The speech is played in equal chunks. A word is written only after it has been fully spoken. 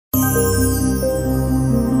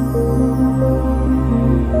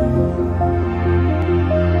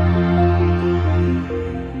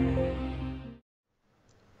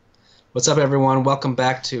What's up, everyone? Welcome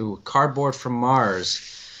back to Cardboard from Mars.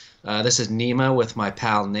 This is Nima with my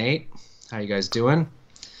pal Nate. How you guys doing?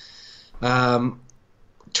 Um,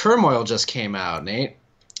 Turmoil just came out, Nate.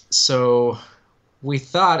 So we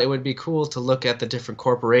thought it would be cool to look at the different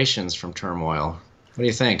corporations from Turmoil. What do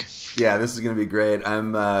you think? Yeah, this is going to be great.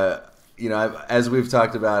 As we've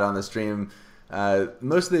talked about on the stream,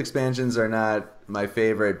 most of the expansions are not my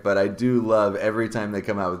favorite, but I do love every time they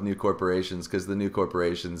come out with new corporations because the new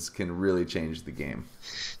corporations can really change the game.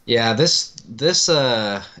 Yeah, this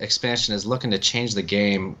expansion is looking to change the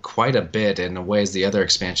game quite a bit in ways the other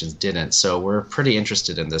expansions didn't. So we're pretty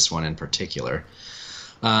interested in this one in particular.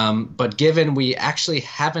 But given we actually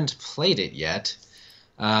haven't played it yet,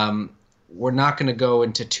 we're not going to go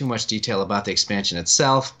into too much detail about the expansion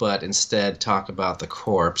itself, but instead talk about the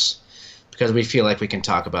corps because we feel like we can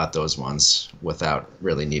talk about those ones without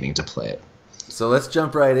really needing to play it. So let's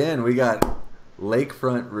jump right in. We got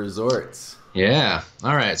Lakefront Resorts. Yeah.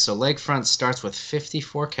 All right. So Lakefront starts with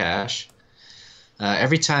 54 cash.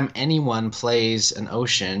 Every time anyone plays an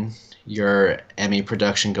ocean, your ME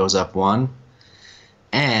production goes up one,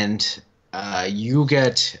 and you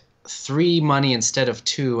get 3 money instead of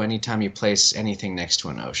two anytime you place anything next to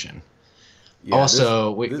an ocean. Yeah,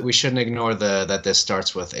 Also, we shouldn't ignore that this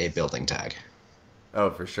starts with a building tag.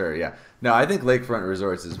 Oh, for sure. Yeah. No, I think Lakefront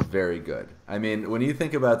Resorts is very good. I mean, when you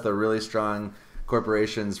think about the really strong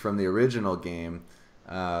corporations from the original game,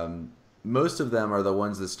 most of them are the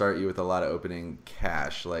ones that start you with a lot of opening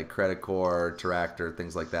cash, like Credit Corps, Terractor,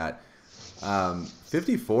 things like that.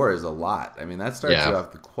 54 is a lot. I mean, that starts you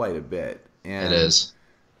off quite a bit. It And, is.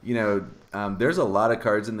 there's a lot of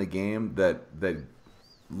cards in the game that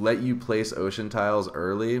let you place ocean tiles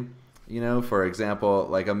early. For example,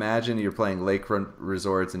 like imagine you're playing Lakefront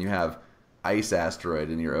Resorts and you have Ice Asteroid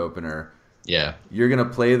in your opener. Yeah. You're going to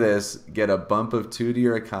play this, get a bump of 2 to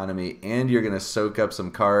your economy, and you're going to soak up some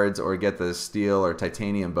cards or get the steel or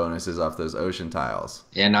titanium bonuses off those ocean tiles.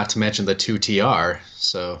 And not to mention the 2 TR.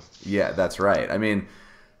 So, Yeah, that's right. I mean,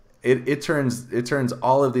 it turns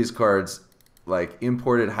all of these cards like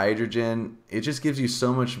imported hydrogen. It just gives you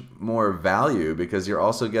so much more value because you're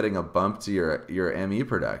also getting a bump to your ME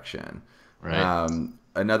production. right.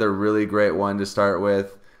 Another really great one to start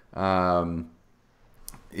with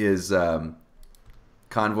is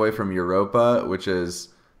Convoy from Europa, which is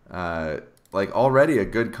like already a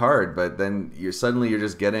good card, but then you're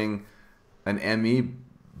just getting an ME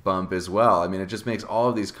bump as well. I mean, it just makes all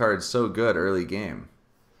of these cards so good early game.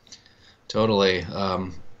 Totally.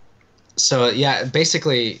 So yeah,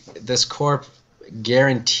 basically this corp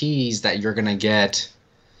guarantees that you're gonna get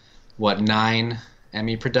what 9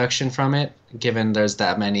 ME production from it, given there's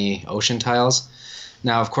that many ocean tiles.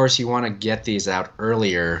 Now, of course, you want to get these out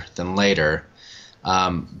earlier than later,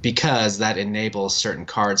 because that enables certain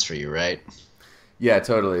cards for you, right? Yeah,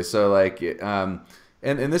 totally. So like, and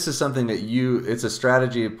this is something that it's a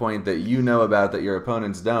strategy point that you know about that your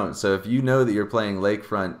opponents don't. So if you know that you're playing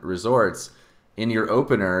Lakefront Resorts in your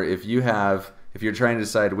opener, if you're trying to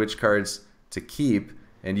decide which cards to keep,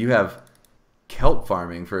 and you have kelp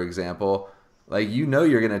farming, for example, like you're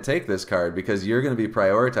going to take this card because you're going to be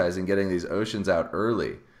prioritizing getting these oceans out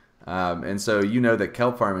early. And so you know that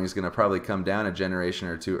kelp farming is going to probably come down a generation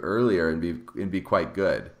or two earlier and be quite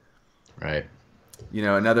good. Right.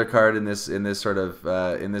 Another card in this sort of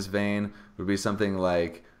in this vein would be something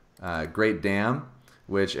like Great Dam,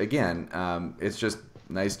 which again, it's just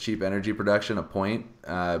nice cheap energy production, a point,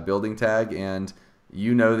 building tag, and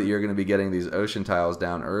you know that you're going to be getting these ocean tiles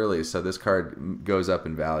down early, so this card goes up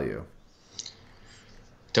in value.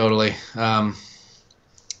 Totally.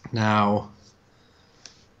 Now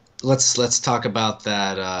let's talk about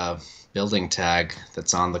that building tag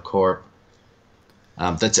that's on the corp.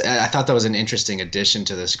 I thought that was an interesting addition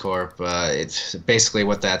to this corp. It's basically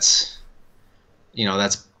what that's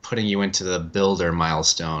putting you into the builder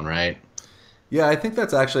milestone, right? Yeah, I think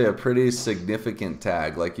that's actually a pretty significant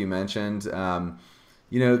tag, like you mentioned.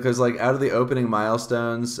 Because like out of the opening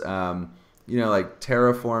milestones, like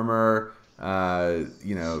Terraformer,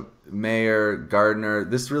 Mayor, Gardener, Planner,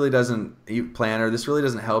 this really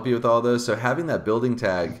doesn't help you with all those. So having that building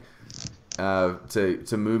tag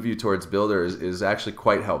to move you towards builders is actually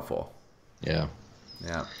quite helpful. Yeah.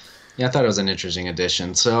 Yeah. Yeah, I thought it was an interesting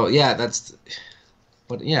addition. So yeah,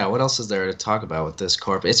 what else is there to talk about with this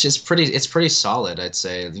corp? It's pretty solid, I'd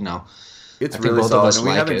say. It's I think really both of solid, us and we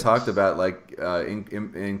like haven't it. talked about like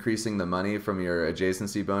increasing the money from your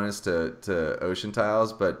adjacency bonus to ocean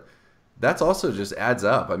tiles, but that's also just adds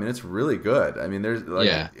up. I mean, it's really good. I mean, there's like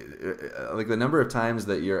Yeah. like the number of times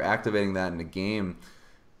that you're activating that in a game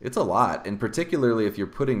It's a lot, and particularly if you're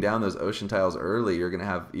putting down those ocean tiles early, you're going to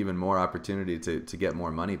have even more opportunity to get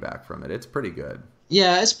more money back from it. It's pretty good.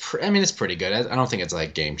 Yeah, I mean, it's pretty good. I don't think it's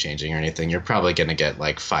like game changing or anything. You're probably going to get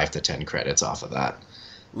like 5 to 10 credits off of that. Um,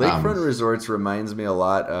 Lakefront Resorts reminds me a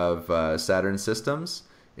lot of Saturn Systems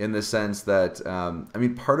in the sense that, I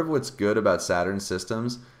mean, part of what's good about Saturn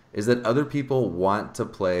Systems is that other people want to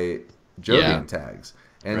play yeah, Jovian tags.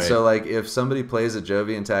 And right. so, like, if somebody plays a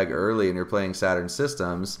Jovian tag early and you're playing Saturn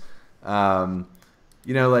Systems, um,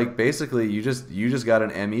 like basically you just got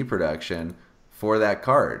an ME production for that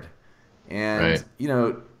card. And Right.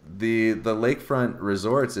 the Lakefront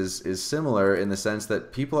Resorts is similar in the sense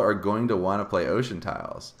that people are going to want to play ocean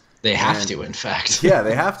tiles, They have and to, in fact. yeah,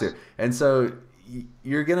 they have to, and so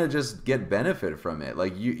you're gonna just get benefit from it.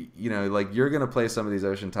 Like like you're gonna play some of these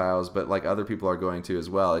ocean tiles, but like other people are going to as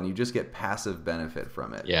well, and you just get passive benefit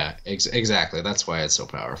from it. Yeah, exactly. That's why it's so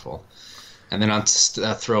powerful. And then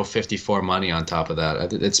throw 54 money on top of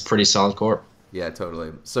that. It's pretty solid corp. Yeah,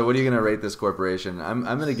 totally. So what are you gonna rate this corporation? I'm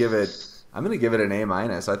gonna give it an A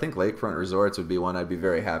minus. I think Lakefront Resorts would be one I'd be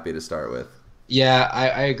very happy to start with. Yeah,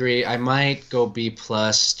 I agree. I might go B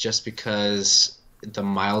plus just because the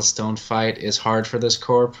milestone fight is hard for this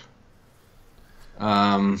corp.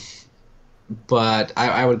 Um, but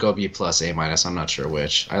I would go B plus A minus. I'm not sure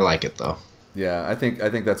which. I like it though. Yeah, I think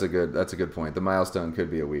that's a good point. The milestone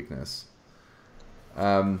could be a weakness.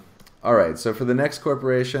 Um, all right, so for the next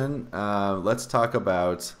corporation, let's talk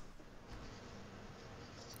about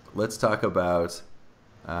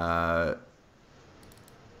uh,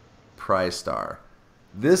 Pristar.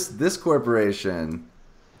 This corporation,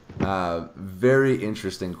 very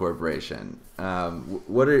interesting corporation.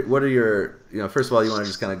 What are your first of all, you want to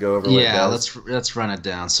just kind of go over what it Yeah, does? let's run it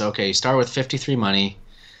down. So okay, you start with 53 money.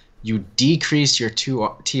 You decrease your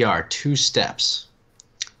TR 2 steps.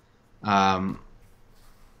 Um,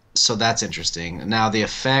 so that's interesting. Now the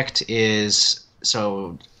effect is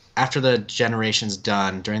so after the generation's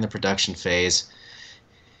done during the production phase,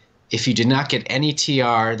 if you did not get any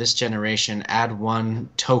TR this generation, add 1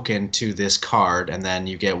 token to this card, and then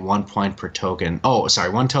you get 1 point per token. Oh, sorry,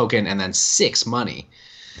 1 token and then 6 money.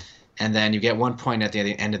 And then you get 1 point at the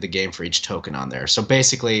end of the game for each token on there. So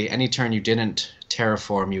basically, any turn you didn't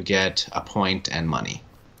terraform, you get a point and money.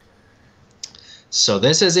 So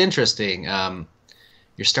this is interesting.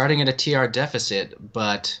 You're starting at a TR deficit,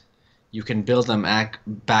 but you can build them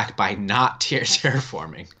back by not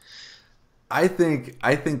terraforming. I think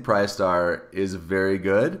Pristar is very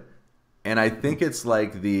good, and I think it's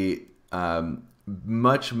like the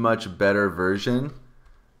much better version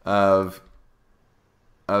of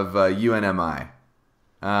UNMI.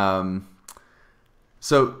 Um,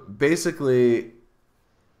 so basically,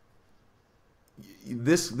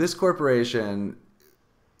 this corporation,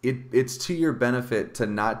 it's to your benefit to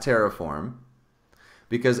not terraform,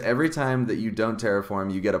 because every time that you don't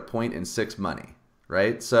terraform, you get a point and 6 money,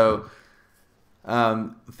 right? So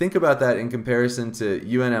think about that in comparison to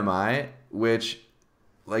UNMI, which,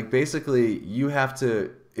 like, basically you have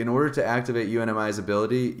to, in order to activate UNMI's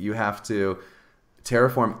ability, you have to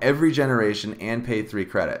terraform every generation and pay 3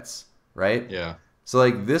 credits, right? Yeah. So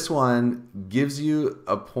like this one gives you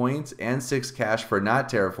a point and 6 cash for not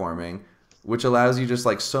terraforming, which allows you just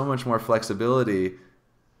like so much more flexibility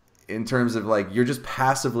in terms of like you're just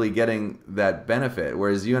passively getting that benefit,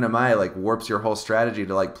 whereas UNMI like warps your whole strategy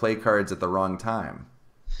to like play cards at the wrong time.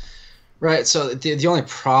 Right. So the only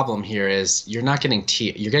problem here is you're not getting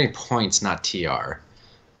you're getting points, not TR.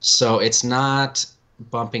 So it's not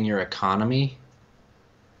bumping your economy.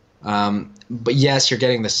 But yes, you're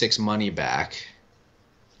getting the 6 money back.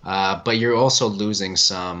 But you're also losing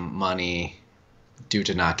some money due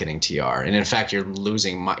to not getting TR. And in fact, you're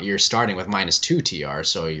starting with -2 TR,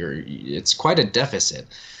 so it's quite a deficit.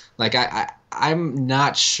 Like I'm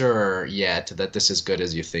not sure yet that this is as good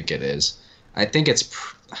as you think it is. I think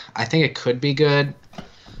it could be good.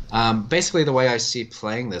 Basically, the way I see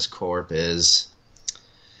playing this corp is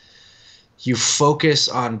you focus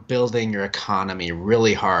on building your economy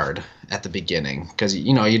really hard at the beginning because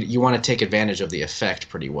you want to take advantage of the effect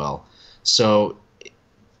pretty well. So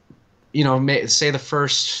say the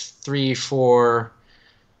first 3-4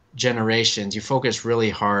 generations, you focus really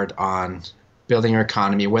hard on building your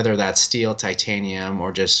economy, whether that's steel, titanium,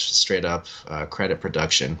 or just straight up credit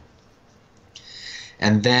production.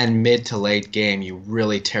 And then mid to late game, you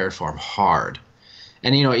really terraform hard.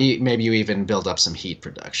 And maybe you even build up some heat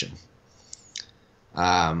production.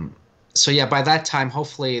 So yeah, by that time,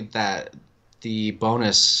 hopefully that the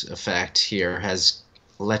bonus effect here has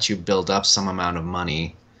let you build up some amount of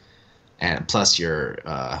money, and plus your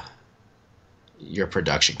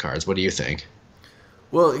production cards. What do you think?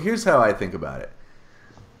 Well, here's how I think about it.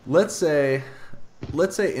 Let's say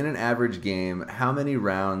in an average game, how many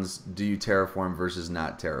rounds do you terraform versus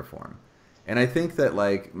not terraform? And I think that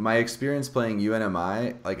like my experience playing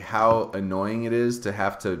UNMI, like how annoying it is to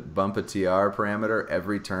have to bump a TR parameter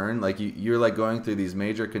every turn. Like you're like going through these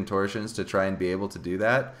major contortions to try and be able to do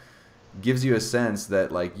that, gives you a sense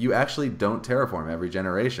that like you actually don't terraform every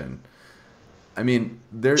generation. I mean,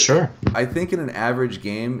 Sure. I think in an average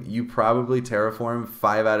game, you probably terraform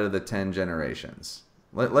 5 out of the 10 generations.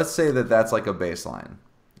 Let's say that that's like a baseline,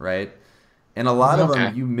 right? And a lot of them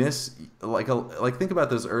Okay. you miss, like think about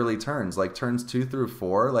those early turns, like turns 2 through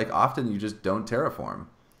 4. Like often you just don't terraform,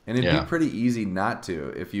 and it'd be Yeah. pretty easy not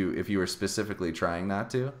to if you were specifically trying not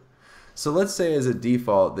to. So let's say as a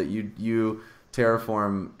default that you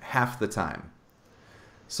terraform half the time.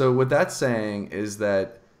 So what that's saying is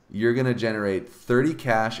that you're going to generate 30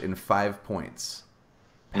 cash and 5 points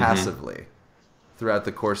Hmm. passively throughout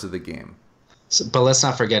the course of the game. So, but let's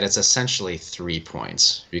not forget it's essentially 3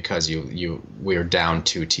 points because we're down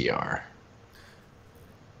 2 TR.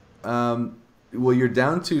 Well, you're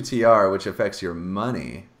down 2 TR, which affects your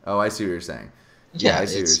money. Oh, I see what you're saying. Yeah, Yeah, I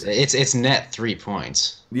see what you're it's saying. it's it's net 3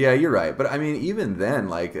 points. Yeah, you're right. But I mean, even then,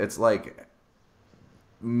 like, it's like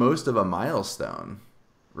most of a milestone,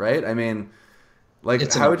 right? I mean, like,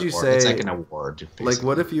 It's an how would you award. It's like say, an award, like,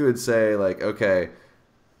 what basically. if you would say, like, okay,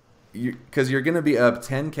 because you're going to be up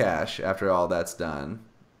 10 cash after all that's done,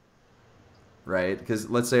 right? Because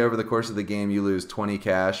let's say over the course of the game, you lose 20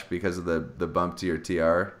 cash because of the bump to your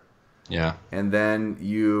TR. Yeah. And then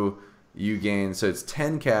you gain, so it's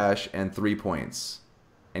 10 cash and 3 points,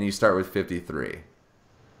 and you start with 53.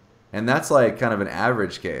 And that's like kind of an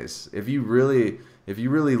average case. If you really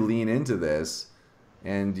lean into this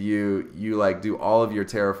and you like do all of your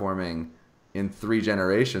terraforming in 3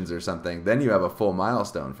 generations or something, then you have a full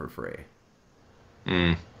milestone for free.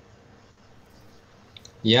 Mm.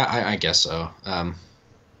 Yeah, I guess so.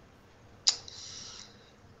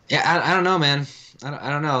 Yeah, I don't know, man. I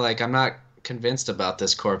don't know. Like, I'm not convinced about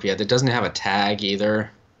this corp yet. It doesn't have a tag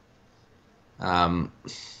either. Um,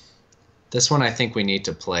 this one I think we need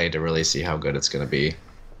to play to really see how good it's going to be.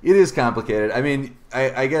 It is complicated. I mean,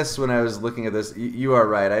 I guess when I was looking at this, you are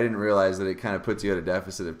right. I didn't realize that it kind of puts you at a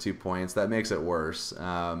deficit of 2 points. That makes it worse.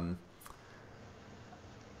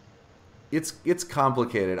 It's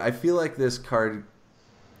complicated. I feel like this card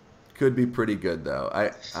could be pretty good though.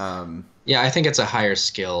 Yeah, I think it's a higher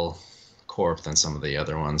skill corp than some of the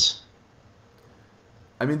other ones.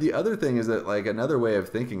 I mean the other thing is that like another way of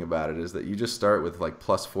thinking about it is that you just start with like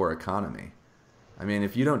 +4 economy. I mean,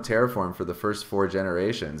 if you don't terraform for the first 4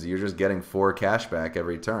 generations, you're just getting 4 cash back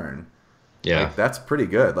every turn. Yeah, Like that's pretty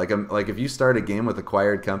good. Like if you start a game with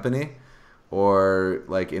acquired company or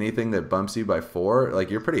like anything that bumps you by 4,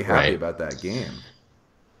 like you're pretty happy right. about that game.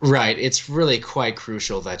 Right. It's really quite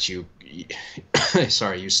crucial that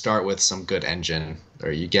sorry, you start with some good engine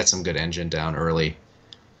or you get some good engine down early.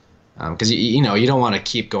 Because you don't want to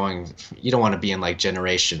keep going. You don't want to be in like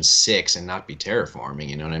generation 6 and not be terraforming.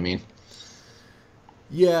 You know what I mean?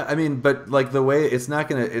 Yeah, I mean, but like the way it's not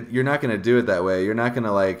gonna, you're not gonna do it that way. You're not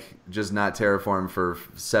gonna like just not terraform for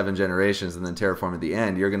 7 generations and then terraform at the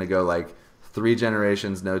end. You're gonna go like 3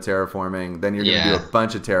 generations no terraforming, then you're gonna do a Yeah.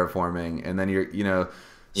 bunch of terraforming, and then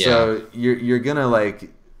Yeah. so you're gonna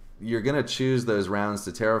like you're gonna choose those rounds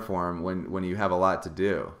to terraform when you have a lot to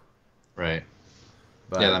do. Right.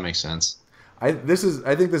 Yeah, that But makes sense. I think this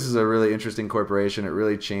is a really interesting corporation. It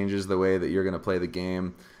really changes the way that you're gonna play the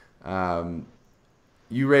game. Um,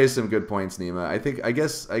 you raised some good points, Nima. I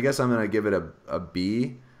guess I'm gonna give it a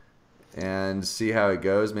B and see how it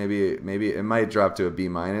goes. Maybe it might drop to a B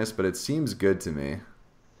minus, but it seems good to me.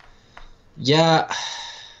 Yeah,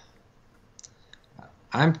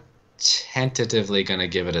 I'm tentatively gonna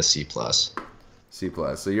give it a C plus. C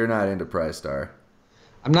plus. So you're not into Pristar.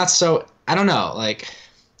 I'm not so. I don't know. Like,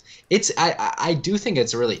 I do think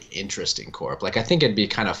it's a really interesting corp. Like, I think it'd be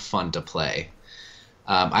kind of fun to play.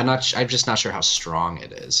 I'm just not sure how strong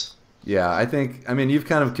it is. Yeah, I mean you've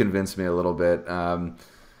kind of convinced me a little bit.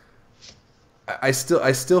 I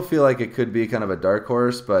still feel like it could be kind of a dark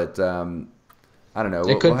horse, but I don't know.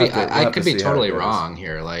 It We'll could be. have to we'll I have to could be see how it totally goes. wrong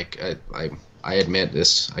here. Like, I admit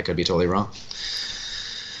this. I could be totally wrong.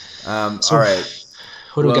 All So, right.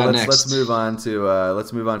 who do we Well, got let's next? move on to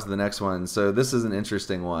the next one. So this is an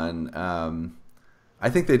interesting one. I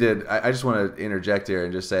think they did. I just want to interject here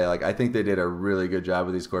and just say, like, I think they did a really good job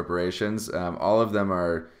with these corporations. All of them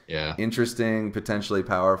are Yeah, interesting, potentially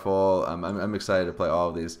powerful. I'm excited to play all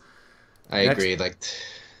of these. I Next, agree. Like,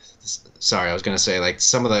 sorry, I was gonna say like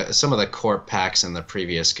some of the corp packs in the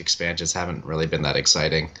previous expansions haven't really been that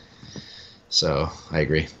exciting. So I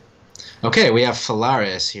agree. Okay, we have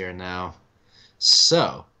Philares here now.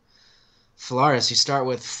 So, Philares, you start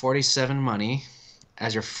with 47 money.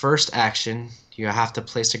 As your first action, you have to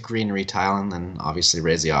place a greenery tile and then obviously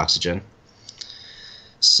raise the oxygen.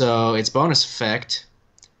 So, its bonus effect.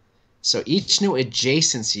 So, each new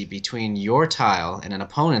adjacency between your tile and an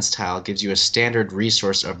opponent's tile gives you a standard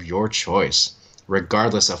resource of your choice,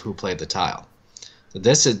 regardless of who played the tile. So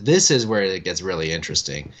this is where it gets really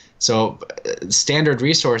interesting. So, standard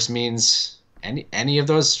resource means any of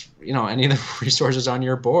those, any of the resources on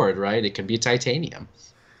your board, right? It can be titanium.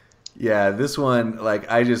 Yeah, this one, like,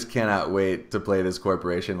 I just cannot wait to play this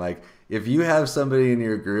corporation. Like, if you have somebody in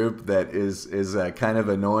your group that is kind of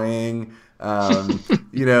annoying,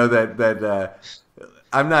 that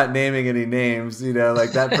I'm not naming any names,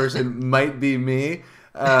 like that person might be me.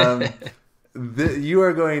 You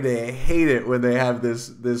are going to hate it when they have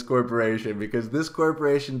this corporation, because this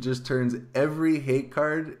corporation just turns every hate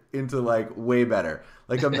card into like way better.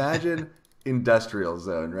 Like, imagine industrial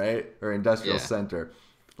zone, right? Or industrial Yeah. center.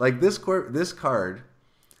 Like this card,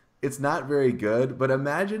 it's not very good, but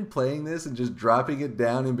imagine playing this and just dropping it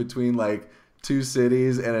down in between like two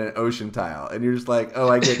cities and an ocean tile, and you're just like, oh,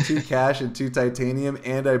 I get 2 cash and 2 titanium,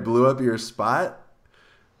 and I blew up your spot.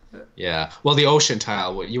 Yeah. Well, the ocean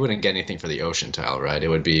tile, you wouldn't get anything for the ocean tile, right? It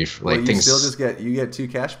would be Well, like you things. still just get 2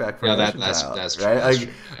 cash back for Yeah, an ocean that's tile, that's true. right? That's Like,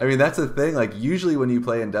 true. I mean, that's the thing. Like, usually when you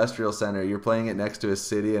play industrial center, you're playing it next to a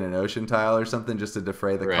city and an ocean tile or something just to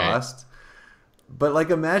defray the Right. cost. But like,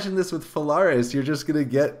 imagine this with Philares. You're gonna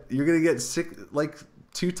get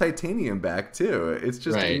 2 titanium back too. It's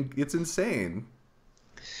just Right. it's insane.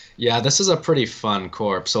 Yeah, this is a pretty fun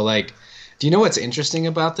corp. So like, do you know what's interesting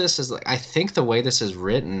about this is like I think the way this is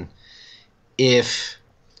written, if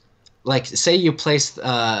like say you place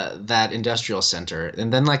that industrial center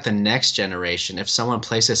and then like the next generation, if someone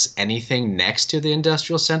places anything next to the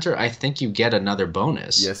industrial center, I think you get another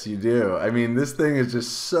bonus. Yes, you do. I mean, this thing is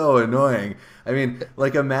just so annoying. I mean,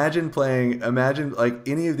 like, imagine like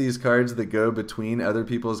any of these cards that go between other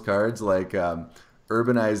people's cards, like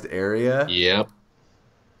urbanized area. Yep.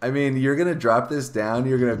 I mean, you're going to drop this down,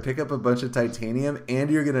 you're going to pick up a bunch of titanium, and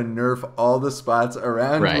you're going to nerf all the spots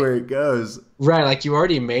around Right. where it goes. Right, like you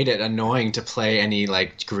already made it annoying to play any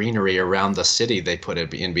like greenery around the city they put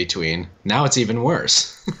it in between. Now it's even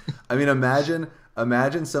worse. I mean, imagine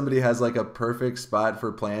somebody has like a perfect spot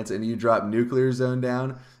for plants, and you drop nuclear zone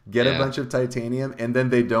down, get a Yeah. bunch of titanium, and then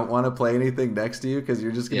they don't want to play anything next to you because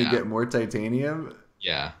you're just going to Yeah. get more titanium.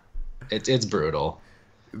 Yeah. It's brutal.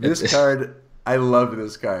 This It's card, I love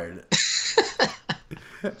this card.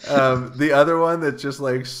 The other one that's just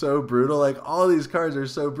like so brutal, like all these cards are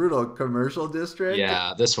so brutal. Commercial district.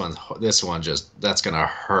 Yeah, this one just that's gonna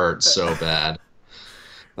hurt so bad.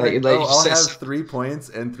 Like, Like oh, I'll have says 3 points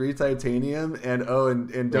and 3 titanium, and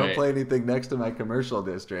and don't right, play anything next to my commercial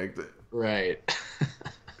district. right.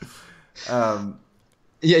 Um,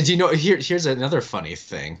 Yeah, do you know here's another funny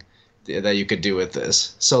thing that you could do with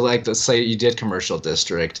this. So like let's say you did commercial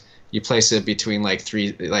district, you place it between like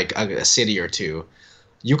three like a city or two.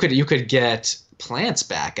 You could get plants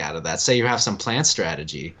back out of that. Say you have some plant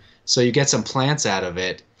strategy. So you get some plants out of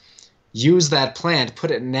it, use that plant,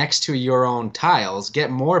 put it next to your own tiles,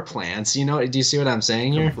 get more plants. Do you see what I'm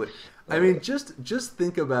saying here? complete. I mean, just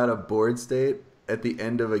think about a board state at the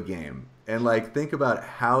end of a game, and like think about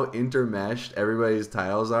how intermeshed everybody's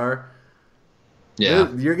tiles are.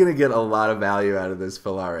 Yeah. You're gonna get a lot of value out of this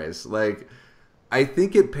Philares. Like, I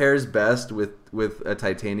think it pairs best with a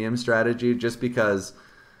titanium strategy, just because.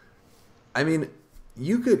 I mean,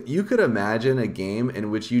 you could imagine a game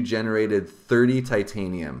in which you generated 30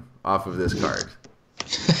 titanium off of this card.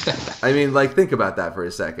 I mean, like, think about that for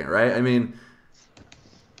a second, right? I mean,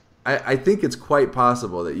 I think it's quite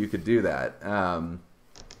possible that you could do that.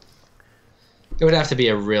 It would have to be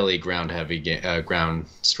a really ground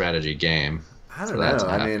strategy game I for don't that know. to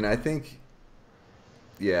I happen. mean, I think,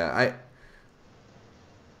 yeah,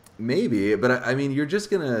 maybe, but I mean, you're just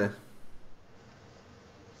gonna.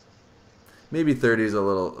 Maybe 30 is a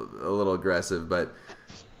little aggressive, but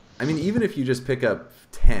I mean, even if you just pick up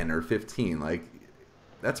 10 or 15, like,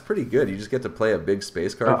 that's pretty good. You just get to play a big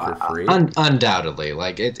space card for free. Undoubtedly,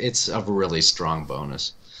 like it's a really strong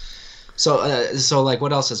bonus. So like,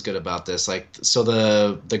 what else is good about this? Like, so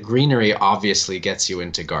the greenery obviously gets you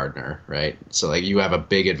into Gardener, right? So like, you have a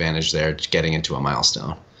big advantage there, getting into a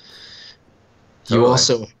milestone.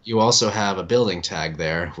 Totally. You also have a building tag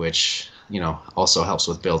there, which also helps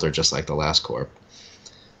with builder, just like the last corp.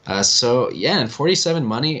 So yeah, and 47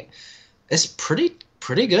 money is pretty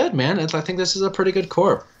good, man. I think this is a pretty good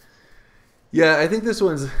corp. Yeah, I think this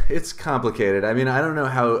one's it's complicated. I mean, I don't know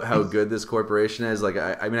how good this corporation is. Like,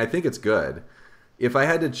 I mean, I think it's good. If I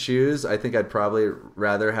had to choose, I think I'd probably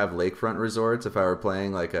rather have Lakefront Resorts if I were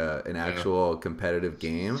playing like an Yeah. actual competitive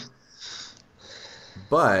game.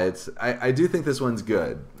 But I do think this one's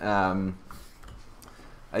good.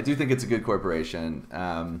 I do think it's a good corporation.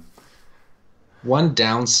 One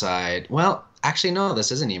downside, well, actually no,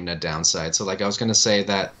 this isn't even a downside. So like I was gonna say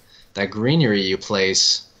that that greenery you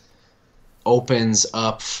place opens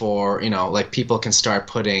up for, like people can start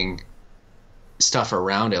putting stuff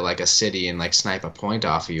around it like a city and like snipe a point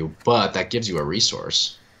off of you, but that gives you a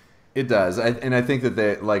resource. It does, and I think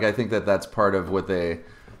that I think that that's part of what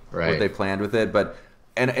Right. they planned with it. But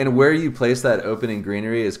and where you place that opening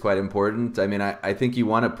greenery is quite important. I mean, I think you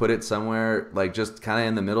want to put it somewhere like just kind of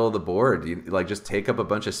in the middle of the board. You like just take up a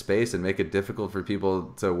bunch of space and make it difficult for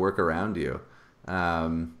people to work around you.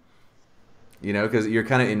 Um, because you're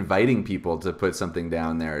kind of inviting people to put something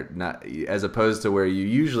down there, not as opposed to where you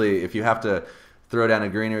usually, if you have to throw down a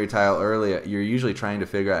greenery tile early, you're usually trying to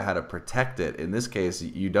figure out how to protect it. In this case,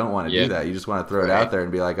 you don't want to Yeah. do that. You just want to throw it Right. out there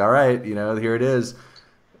and be like, all right, here it is.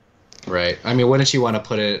 Right. I mean, wouldn't you want to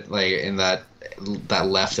put it like in that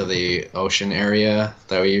left of the ocean area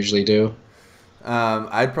that we usually do?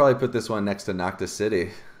 I'd probably put this one next to Noctis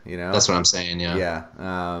City. You know, That's what I'm saying, yeah. yeah.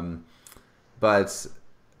 But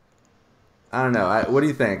I don't know. What do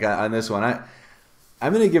you think on this one?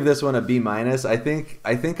 I'm gonna give this one a B minus. I think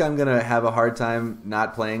I'm gonna have a hard time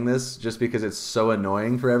not playing this just because it's so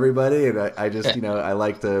annoying for everybody, and I just I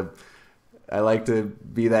like to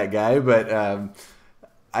be that guy, but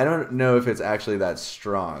I don't know if it's actually that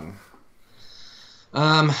strong.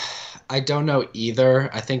 Um, I don't know either.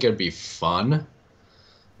 I think it would be fun.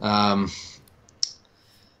 Um,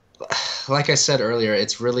 like I said earlier,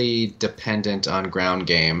 it's really dependent on ground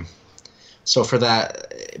game. So for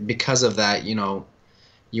that, because of that,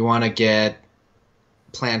 you want to get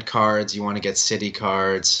plant cards, you want to get city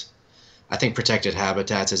cards. I think protected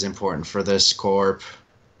habitats is important for this corp.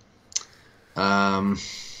 Um,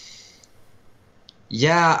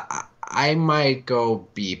 yeah, I might go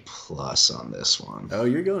B plus on this one. Oh,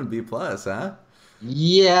 you're going B plus, huh?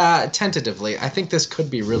 Yeah, tentatively. I think this could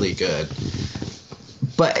be really good.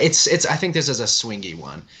 But it's I think this is a swingy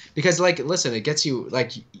one because like listen, it gets you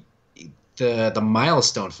like the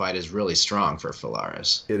milestone fight is really strong for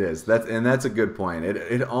Philares. It is. That's a good point.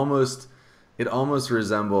 It almost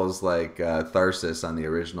resembles like Tharsis on the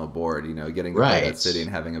original board. Getting to play that Right. city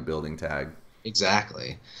and having a building tag.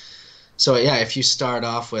 Exactly. So yeah, if you start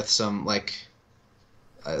off with some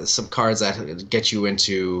cards that get you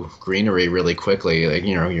into greenery really quickly, like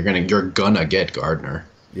you're gonna get Gardener.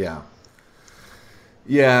 Yeah.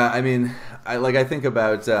 Yeah, I mean, I think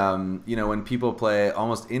about when people play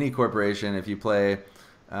almost any corporation. If you play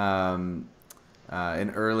um, an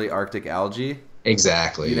early Arctic algae,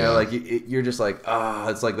 Exactly. Yeah. like you're just like, oh,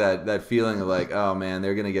 it's like that feeling of like, oh man,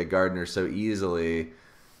 they're gonna get Gardener so easily.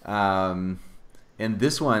 Um, and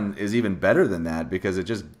this one is even better than that because it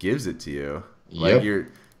just gives it to you. Like Yep.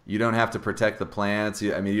 you don't have to protect the plants.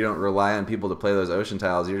 I mean, you don't rely on people to play those ocean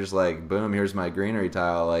tiles. You're just like, boom, here's my greenery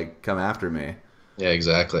tile. Like, come after me. Yeah.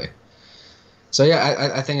 Exactly. So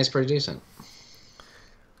yeah, I think it's pretty decent.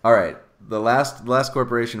 All right, the last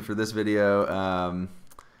corporation for this video.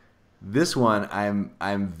 This one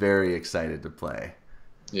I'm very excited to play.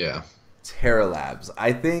 Yeah. Terralabs.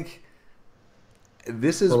 I think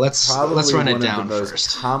this is Well, let's probably run it one of the down most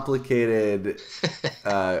first. complicated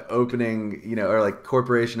opening, or like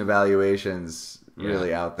corporation evaluations Yeah.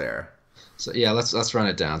 really out there. So yeah, let's run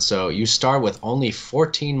it down. So you start with only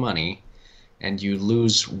 14 money, and you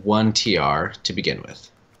lose one TR to begin with.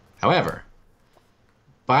 However,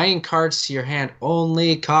 buying cards to your hand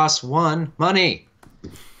only costs one money,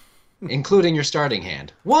 including your starting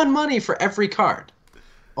hand. One money for every card.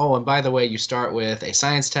 Oh, and by the way, you start with a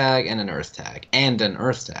science tag and an earth tag and an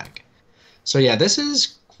earth tag. So yeah, this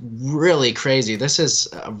is really crazy. This is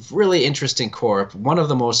a really interesting corp. One of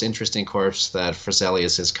the most interesting corps that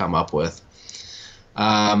Freselius has come up with.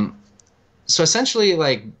 So essentially,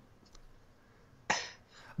 like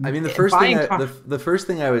I mean, the first thing buying the first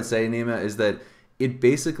thing I would say, Nima, is that it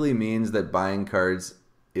basically means that buying cards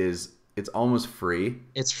it's almost free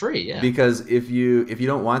it's free, yeah. because if you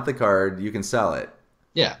don't want the card, you can sell it.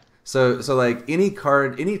 Yeah, So like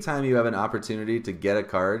anytime you have an opportunity to get a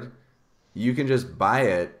card, you can just buy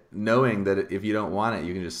it knowing that if you don't want it,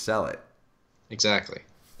 you can just sell it. exactly.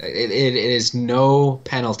 It is no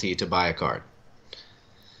penalty to buy a card.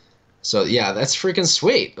 So yeah, that's freaking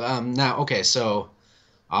sweet. Now, okay, so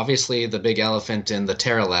obviously the big elephant in the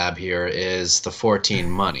Terralab here is the 14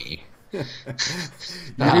 money.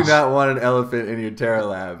 You do Oh, not want an elephant in your Terra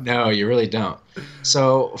lab. no, you really don't.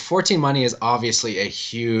 So 14 money is obviously a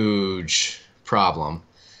huge problem.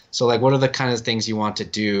 So like what are the kind of things you want to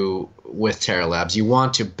do with Terralabs? You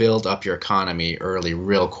want to build up your economy early,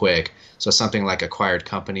 real quick. So something like Acquired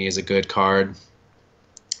Company is a good card.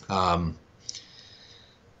 Um,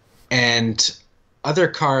 and other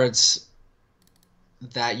cards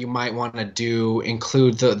that you might want to do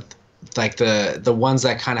include the ones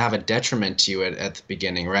that kind of have a detriment to you at the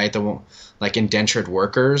beginning, right? Like indentured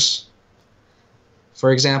workers,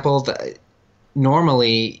 for example.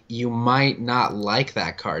 Normally you might not like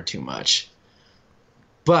that card too much,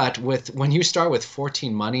 but with when you start with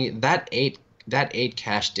 14 money, that eight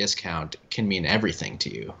cash discount can mean everything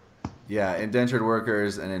to you. Yeah, indentured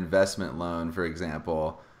workers and investment loan, for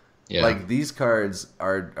example. Yeah. Like these cards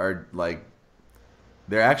are like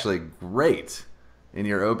they're actually great in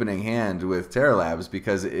your opening hand with Terra Labs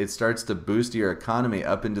because it starts to boost your economy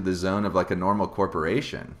up into the zone of like a normal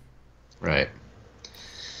corporation. Right.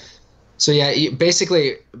 So yeah,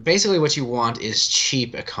 basically what you want is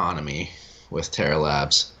cheap economy with Terra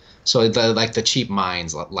Labs. So the cheap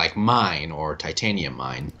mines like mine or titanium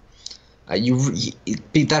mine.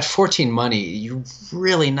 That 14 money, you're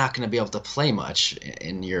really not going to be able to play much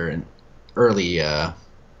in your early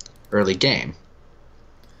early game.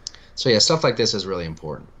 So yeah, stuff like this is really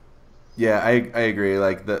important. Yeah, I agree.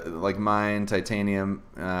 Like the like mine, titanium,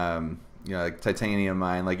 like titanium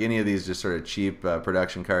mine, like any of these just sort of cheap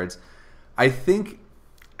production cards. I think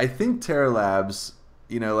I think Terra Labs,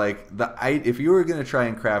 like if you were going to try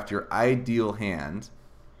and craft your ideal hand,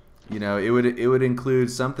 it would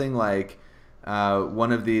include something like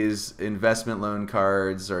one of these investment loan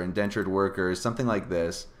cards or indentured workers, something like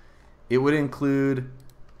this. It would include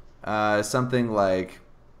something like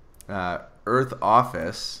Earth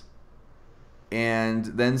Office, and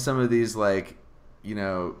then some of these like you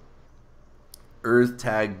know Earth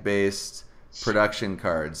tag based production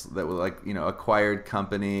cards that were like acquired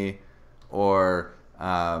company or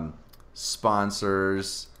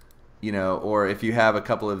sponsors, or if you have a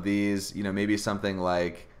couple of these, maybe something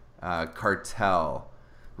like cartel,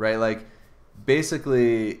 right? Like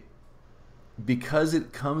basically because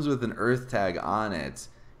it comes with an Earth tag on it.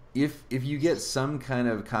 If you get some kind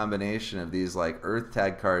of combination of these like Earth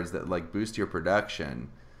tag cards that like boost your production,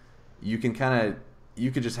 you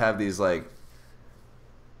could just have these like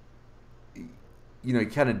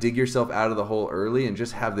kind of dig yourself out of the hole early and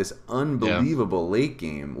just have this Yeah. unbelievable late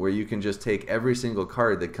game where you can just take every single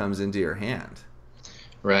card that comes into your hand.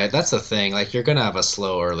 Right, that's the thing. Like you're gonna have a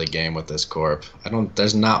slow early game with this corp. I don't.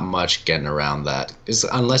 There's not much getting around that.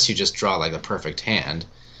 Unless you just draw like the perfect hand,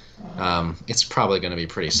 it's probably gonna be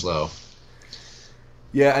pretty slow.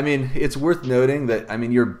 Yeah, I mean, it's worth noting that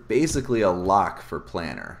you're basically a lock for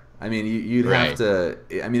planner. You'd have Right, to.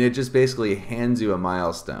 It just basically hands you a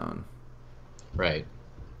milestone, right.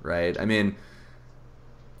 right?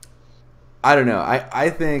 I don't know. I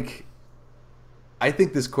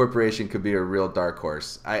think this corporation could be a real dark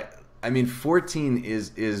horse. 14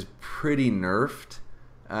 is pretty nerfed.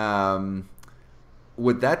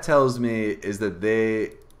 What that tells me is that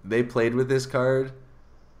they played with this card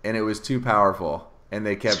and it was too powerful, and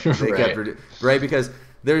they kept Right. right, because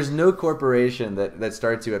there's no corporation that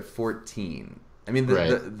starts you at 14.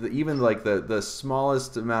 Right. Even like the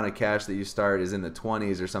smallest amount of cash that you start is in the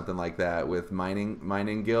 20s or something like that with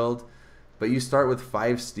mining guild, but you start with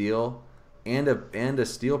 5 steel and a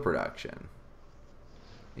steel production.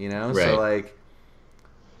 So Right. like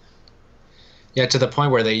Yeah, to the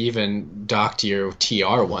point where they even docked your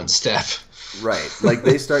TR one step. right, like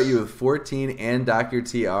they start you with 14 and dock your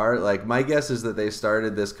TR. Like my guess is that they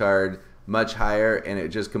started this card much higher and it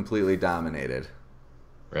just completely dominated.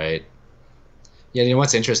 Right. Yeah, you know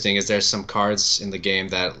what's interesting is there's some cards in the game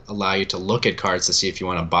that allow you to look at cards to see if you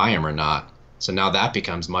want to buy them or not. So now that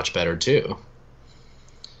becomes much better too.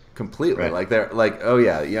 Completely, Right. like they're like, oh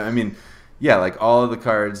yeah, yeah, like all of the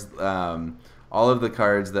cards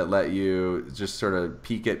that let you just sort of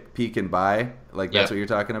peek and buy, like that's Yep. what you're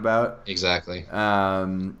talking about. Exactly.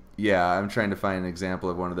 Yeah, I'm trying to find an example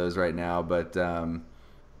of one of those right now, but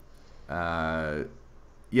uh,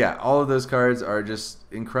 yeah, all of those cards are just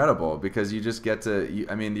incredible because you just get to.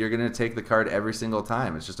 You're gonna take the card every single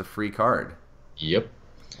time. It's just a free card. Yep.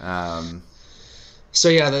 Um, So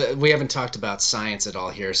yeah, we haven't talked about science at all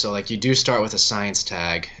here. So like you do start with a science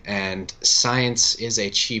tag, and science is a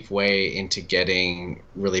cheap way into getting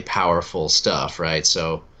really powerful stuff, right?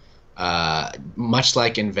 So much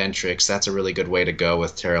like Inventrix, that's a really good way to go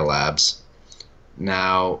with Terralabs.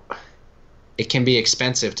 Now, it can be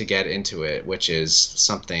expensive to get into it, which is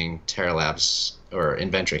something Terralabs or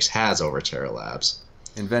Inventrix has over Terralabs.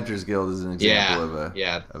 Inventors Guild is an example Yeah, of a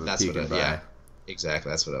yeah, that's peek what. and Yeah, buy. exactly.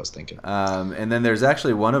 That's what I was thinking. And then there's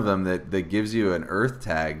actually one of them that gives you an Earth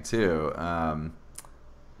tag too.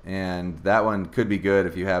 And that one could be good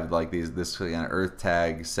if you have like this kind of Earth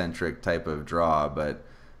tag centric type of draw, but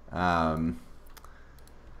um,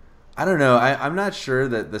 I don't know. I'm not sure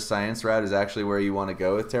that the science route is actually where you want to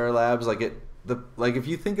go with Terra Labs. Like if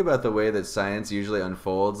you think about the way that science usually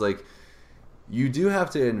unfolds, like you do have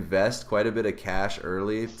to invest quite a bit of cash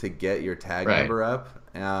early to get your tag Right. number up.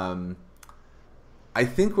 I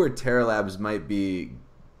think where Terra Labs might be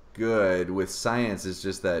good with science is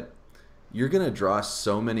just that you're gonna draw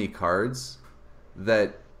so many cards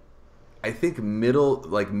that I think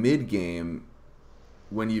mid game,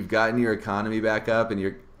 when you've gotten your economy back up and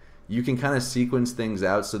you can kind of sequence things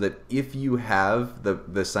out so that if you have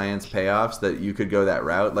the science payoffs that you could go that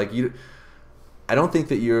route. I don't think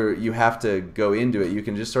that you have to go into it. You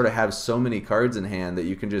can just sort of have so many cards in hand that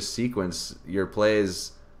you can just sequence your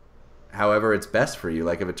plays however it's best for you.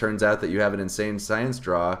 Like if it turns out that you have an insane science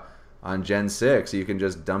draw on Gen 6, you can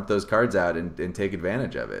just dump those cards out and take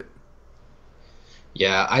advantage of it.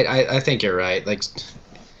 Yeah, I think you're right. Like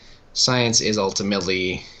science is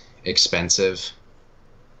ultimately expensive,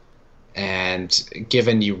 and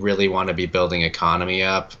given you really want to be building economy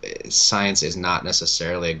up, science is not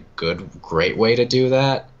necessarily a great way to do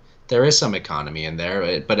that. There is some economy in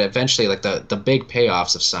there, but eventually, like the big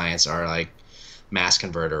payoffs of science are like mass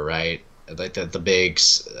converter, right? Like the big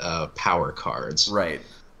power cards, Right.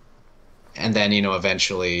 and then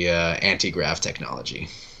eventually anti-grav technology.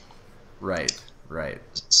 Right. Right.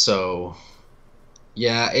 So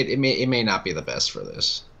yeah, it may not be the best for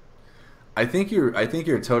this. I think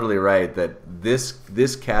you're totally right that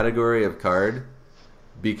this category of card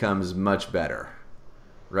becomes much better,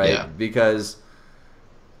 Yeah, right? Because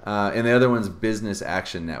and the other one's Business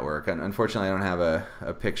Action Network. Unfortunately, I don't have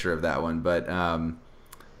a picture of that one, but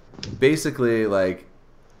basically, like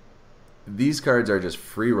these cards are just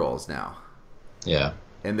free rolls now, yeah,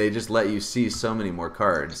 and they just let you see so many more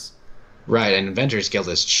cards. right. And Inventors Guild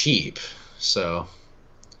is cheap, so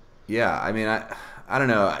Yeah, I mean, I don't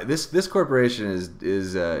know. This corporation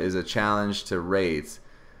is a challenge to rate.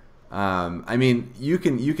 I mean, you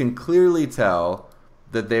can clearly tell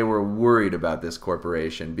that they were worried about this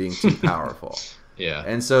corporation being too powerful. yeah,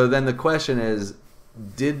 And so then the question is,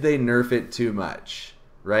 did they nerf it too much?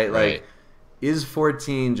 Right? right. Like, is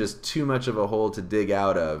 14 just too much of a hole to dig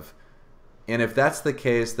out of? And if that's the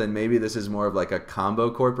case, then maybe this is more of like a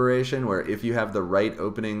combo corporation where if you have the right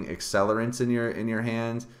opening accelerants in your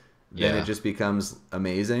hand, then it Yeah, just becomes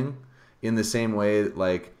amazing. In the same way,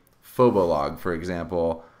 like Phobolog, for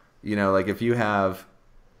example, like if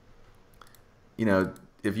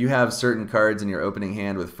you have certain cards in your opening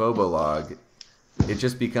hand with Phobolog, it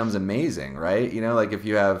just becomes amazing, right? Like if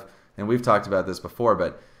you have, and we've talked about this before,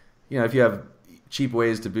 but if you have cheap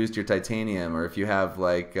ways to boost your titanium, or if you have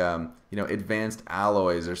like advanced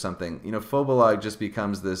alloys or something, Phobolog just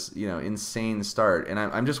becomes this insane start. And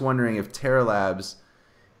I'm just wondering if Terralabs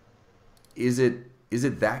is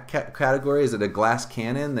it that category? Is it a glass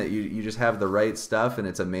cannon that you just have the right stuff and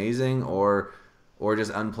it's amazing, or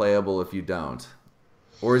just unplayable if you don't,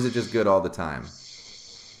 or is it just good all the time?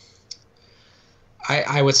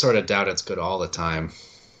 I would sort of doubt it's good all the time.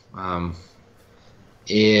 Um,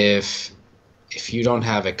 if if you don't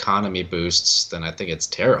have economy boosts, then I think it's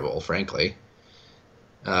terrible, frankly.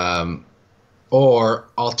 Um, or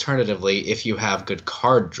alternatively, if you have good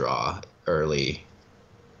card draw early,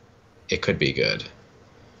 it could be good.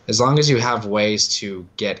 As long as you have ways to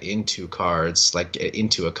get into cards, like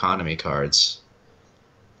into economy cards,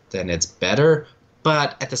 then it's better.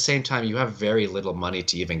 But at the same time, you have very little money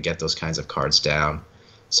to even get those kinds of cards down.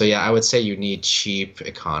 So yeah, I would say you need cheap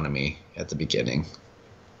economy at the beginning.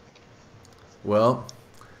 Well,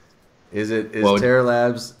 is it is Well, Terra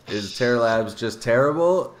Labs is Terra Labs just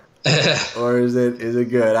terrible, or is it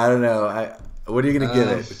good? I don't know. What are you gonna give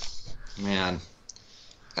um, it? man,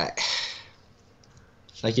 I,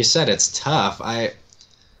 like you said, it's tough. I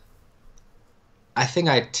think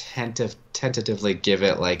I tentatively give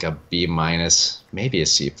it like a B minus, maybe a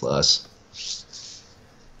C plus.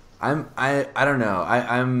 I don't know.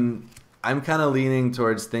 I'm kind of leaning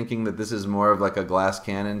towards thinking that this is more of like a glass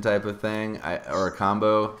cannon type of thing, or a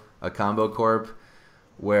combo corp,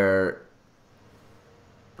 where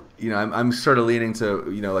I'm sort of leaning to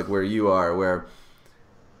like where you are, where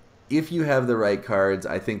if you have the right cards,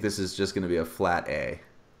 I think this is just going to be a flat A.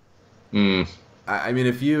 Mm, I mean,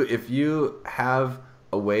 if you have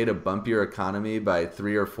a way to bump your economy by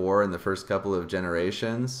 3 or 4 in the first couple of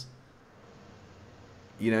generations,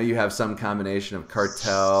 you have some combination of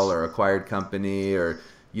cartel or acquired company, or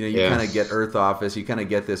you Yeah. kind of get Earth Office, you kind of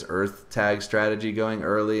get this Earth tag strategy going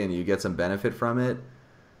early, and you get some benefit from it.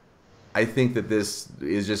 I think that this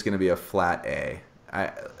is just going to be a flat A.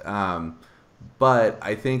 But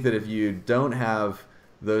I think that if you don't have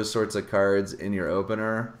those sorts of cards in your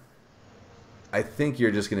opener, I think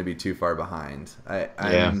you're just going to be too far behind.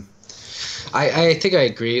 Yeah. I think I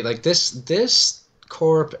agree. Like this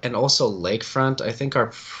Corp and also Lakefront, I think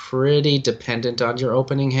are pretty dependent on your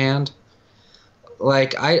opening hand.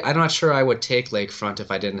 Like I'm not sure I would take Lakefront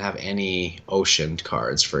if I didn't have any oceaned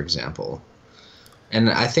cards, for example. And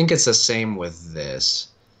I think it's the same with this.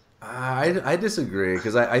 I disagree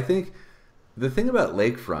because I think the thing about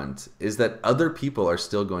Lakefront is that other people are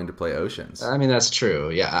still going to play Oceans. I mean, that's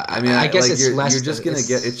true. Yeah, I mean, I guess like it's less. you're just gonna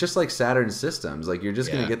get. It's just like Saturn systems. Like you're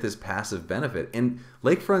just gonna Yeah, get this passive benefit, and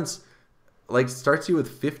Lakefront's like starts you with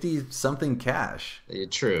 50 something cash.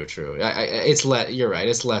 true, true. It's You're right.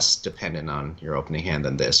 It's less dependent on your opening hand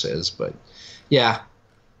than this is, but yeah.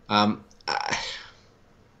 I,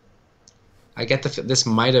 I get this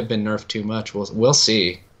might have been nerfed too much. We'll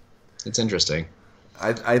see. It's interesting.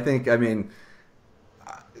 I think. I mean,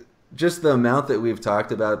 just the amount that we've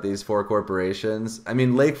talked about these four corporations. I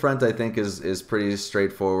mean, Lakefront I think is pretty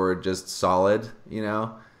straightforward, just solid,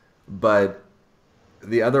 But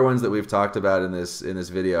the other ones that we've talked about in this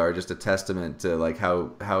video are just a testament to like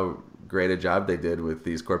how great a job they did with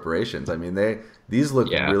these corporations. I mean, these look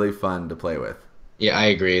Yeah. really fun to play with. Yeah, I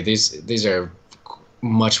agree. These are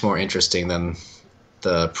much more interesting than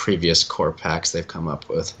the previous core packs they've come up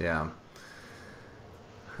with. Yeah.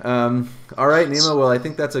 All right, Nima. Well, I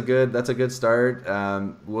think that's a good start.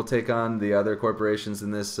 We'll take on the other corporations in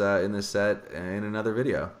this set in another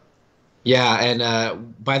video. Yeah,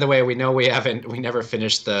 and by the way, we know we never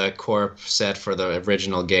finished the corp set for the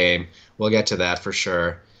original game. We'll get to that for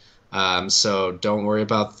sure. So don't worry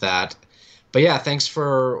about that. But yeah, thanks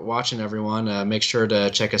for watching, everyone. Make sure to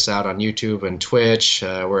check us out on YouTube and Twitch.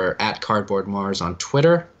 We're at Cardboard Mars on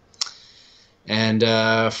Twitter. And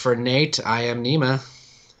for Nate, I am Nima.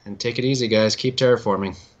 And take it easy, guys. Keep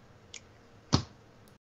terraforming.